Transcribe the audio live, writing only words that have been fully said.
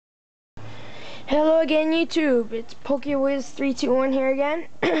Hello again, YouTube. It's pokeaverage321 here again,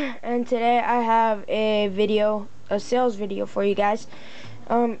 and today I have a sales video for you guys.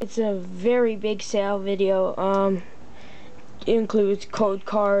 It's a very big sale video. It includes code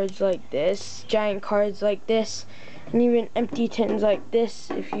cards like this, giant cards like this, and even empty tins like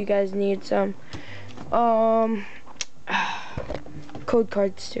this if you guys need some. Code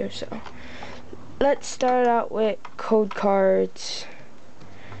cards too. So let's start out with code cards.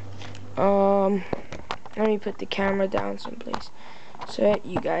 Let me put the camera down someplace so that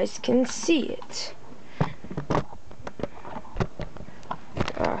you guys can see it.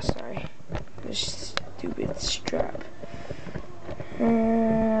 Sorry. This stupid strap.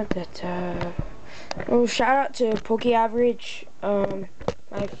 Oh, shout out to pokeaverage,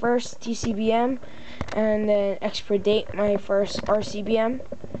 my first TCBM, and then expert date, my first RCBM.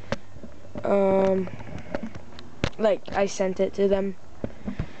 Like, I sent it to them.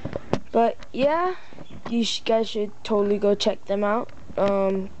 But yeah, you guys should totally go check them out.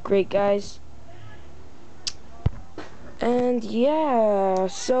 Great guys. And yeah,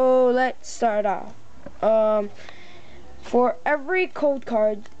 so let's start off. For every code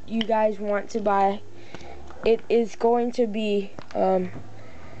card you guys want to buy, it is going to be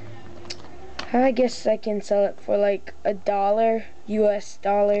I guess I can sell it for like $1 US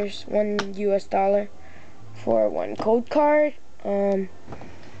dollars, $1 US dollar for one code card.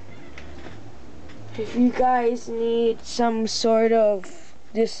 If you guys need some sort of,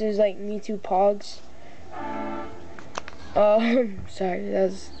 this is like Me Too Pogs. Sorry,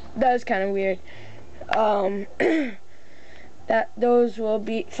 that was kind of weird. Those will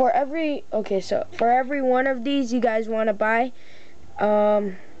be for every. Okay, so for every one of these you guys want to buy,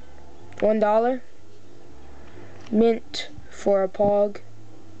 $1 mint for a Pog.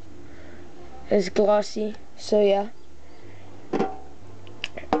 It's glossy, so yeah.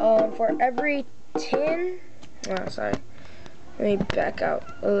 For every tin, oh sorry, let me back out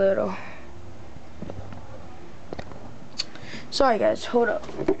a little. Sorry guys, hold up.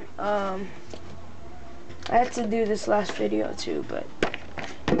 I had to do this last video too, but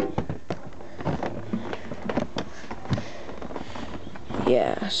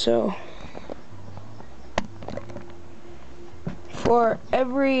yeah, so for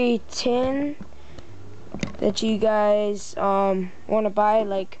every tin that you guys want to buy,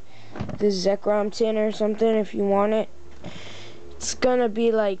 like the Zekrom tin or something, if you want it, it's gonna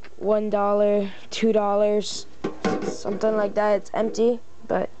be like $1, $2, something like that. It's empty,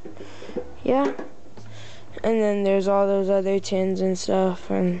 but yeah. And then there's all those other tins and stuff,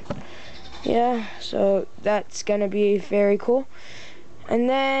 and yeah, so that's gonna be very cool. And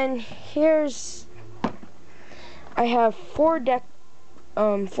then I have four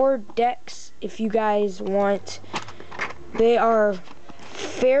decks if you guys want. They are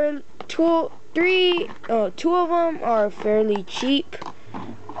two of them are fairly cheap,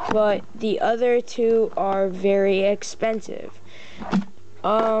 but the other two are very expensive.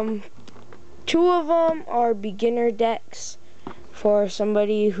 Two of them are beginner decks for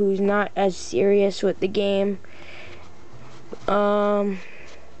somebody who's not as serious with the game. So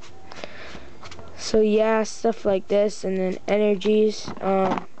yeah, stuff like this, and then energies.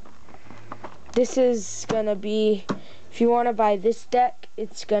 This is gonna be, if you want to buy this deck,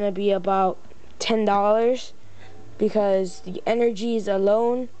 it's gonna be about $10, because the energies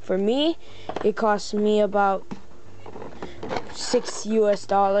alone, for me, it costs me about $6 US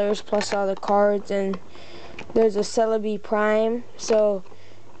dollars plus all the cards, and there's a Celebi Prime, so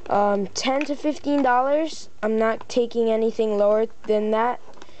 $10 to $15. I'm not taking anything lower than that.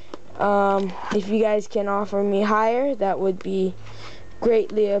 If you guys can offer me higher, that would be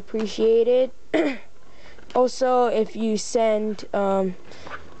greatly appreciated. Also, if you send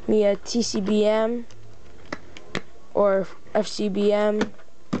me a TCBM or FCBM,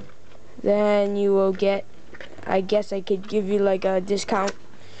 then you will get, I guess I could give you like a discount,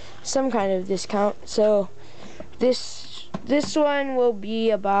 some kind of discount. So this one will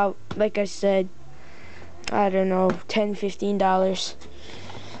be about, like I said, I don't know, $10, $15.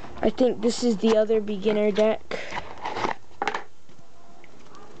 I think this is the other beginner deck.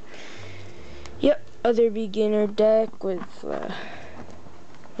 Yep, other beginner deck with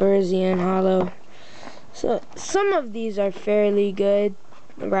Verzian Hollow. So some of these are fairly good,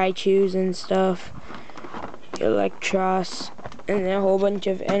 Raichus and stuff, Electros, and then a whole bunch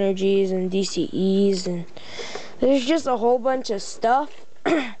of energies and DCEs, and there's just a whole bunch of stuff.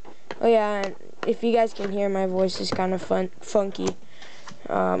 Oh yeah, and if you guys can hear, my voice is kind of funky,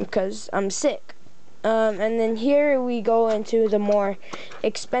 because I'm sick. And then here we go into the more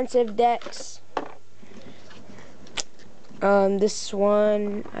expensive decks. This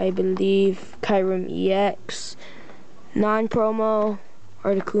one, I believe, Kyurem EX, non-promo,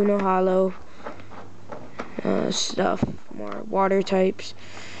 Articuno Hollow, stuff, more water types.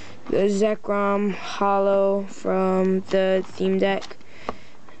 The Zekrom Hollow from the theme deck,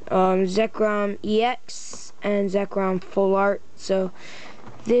 Zekrom EX, and Zekrom Full Art. So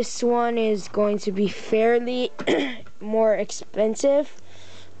this one is going to be fairly more expensive.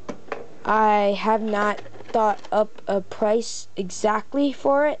 I have not thought up a price exactly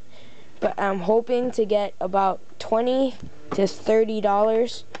for it, but I'm hoping to get about $20 to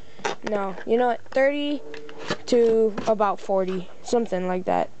 $30. No, you know what, 30 to about 40, something like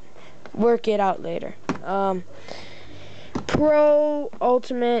that. Work it out later. Pro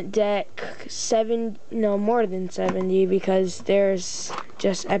Ultimate deck, more than 70, because there's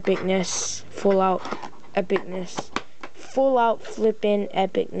just epicness, full out flippin'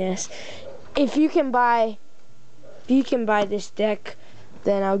 epicness. If you can buy this deck,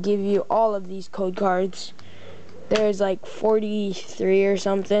 then I'll give you all of these code cards. There's like 43 or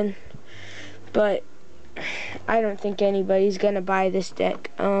something, but I don't think anybody's gonna buy this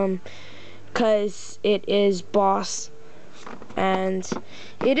deck, cause it is boss, and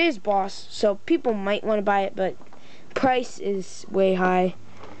it is boss, so people might want to buy it, but price is way high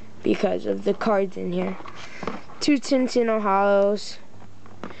because of the cards in here. 2 Tintino Hollows,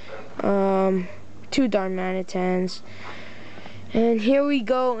 2 Darmanitans, and here we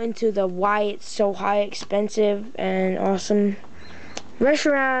go into the why it's so high, expensive, and awesome.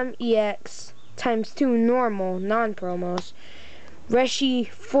 Reshiram EX ×2 normal non-promos, Reshi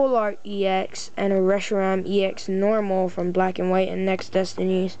Full Art EX, and a Reshiram EX normal from Black and White and Next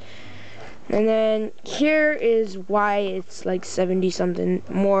Destinies. And then here is why it's like 70 something,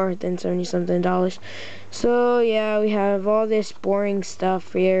 more than 70 something dollars. So yeah, we have all this boring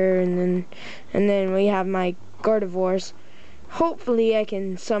stuff here, and then we have my Gardevoirs. Hopefully I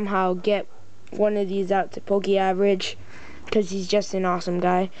can somehow get one of these out to pokeaverage, because he's just an awesome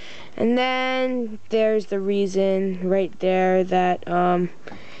guy. And then there's the reason right there that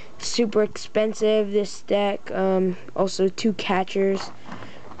super expensive, this deck. Also 2 catchers,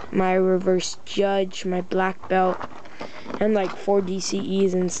 my reverse judge, my black belt, and like 4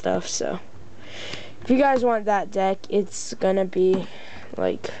 DCEs and stuff. So if you guys want that deck, it's gonna be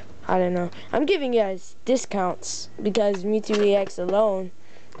like, I don't know, I'm giving you guys discounts because Mewtwo EX alone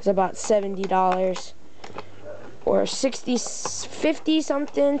is about $70 or 50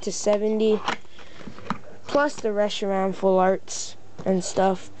 something to 70, plus the Reshiram Full Arts and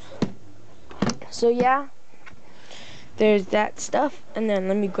stuff. So yeah, there's that stuff. And then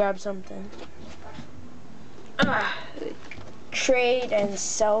let me grab something. Trade and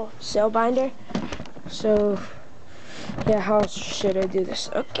sell binder. So yeah, how should I do this?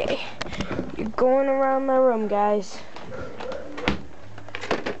 Okay, you're going around my room, guys.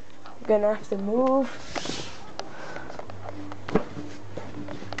 I'm gonna have to move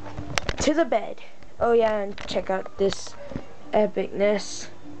to the bed. Oh yeah, and check out this epicness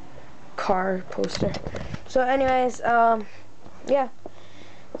car poster. So anyways, yeah,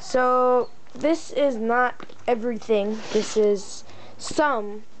 so this is not everything. This is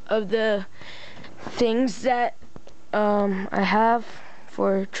some of the things that I have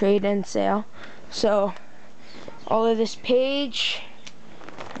for trade and sale. So all of this page,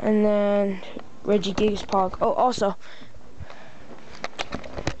 and then Regigigas Pog. Oh, also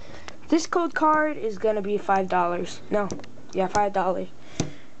this code card is gonna be $5. No, yeah, $5.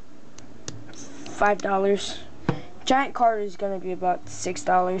 $5. Giant card is gonna be about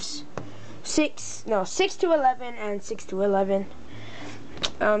 $6. 6 to 11 and 6 to 11.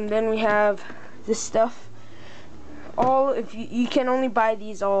 Then we have this stuff. All, if you can only buy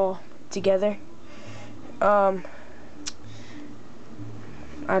these all together. I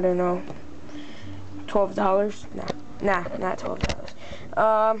don't know, $12. Nah, not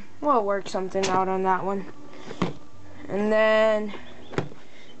 $12. We'll work something out on that one. And then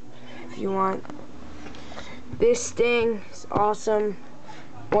if you want this thing, is awesome,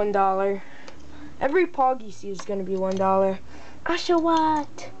 $1. Every Pog you see is gonna be $1. Asha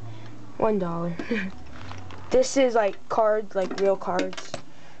what? $1. This is like cards, like real cards,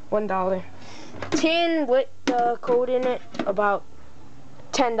 $1. Tin with the code in it, about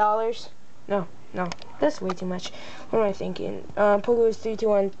 $10. No, that's way too much. What am I thinking? PokeWiz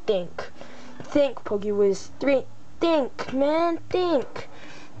 321. Think PokeWiz 3. Think, man, think.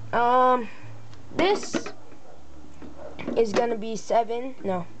 This is gonna be $7.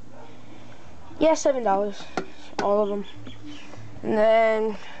 All of them. And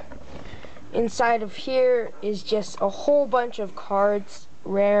then inside of here is just a whole bunch of cards,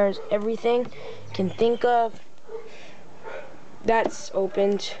 rares, everything you can think of. that's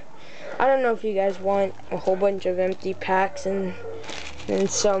opened. I don't know if you guys want a whole bunch of empty packs and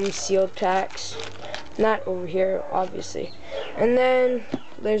some sealed packs. Not over here, obviously. And then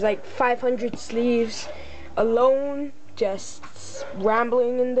there's like 500 sleeves alone, just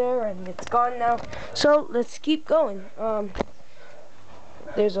rambling in there, and it's gone now. So let's keep going.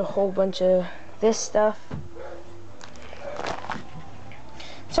 There's a whole bunch of this stuff.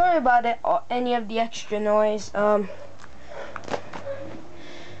 Sorry about it, any of the extra noise.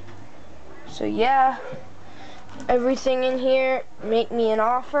 So yeah, everything in here, make me an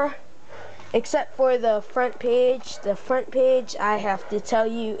offer. Except for the front page. The front page, I have to tell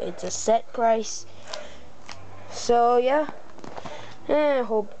you, it's a set price. So yeah, I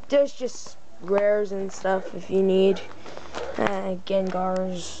hope there's just rares and stuff if you need.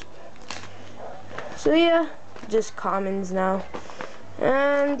 Gengars. So yeah, just commons now.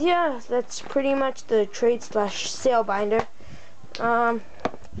 And yeah, that's pretty much the trade / sale binder.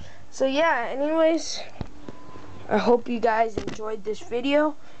 So yeah, anyways, I hope you guys enjoyed this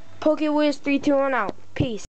video. Pokeaverage 321 out. Peace.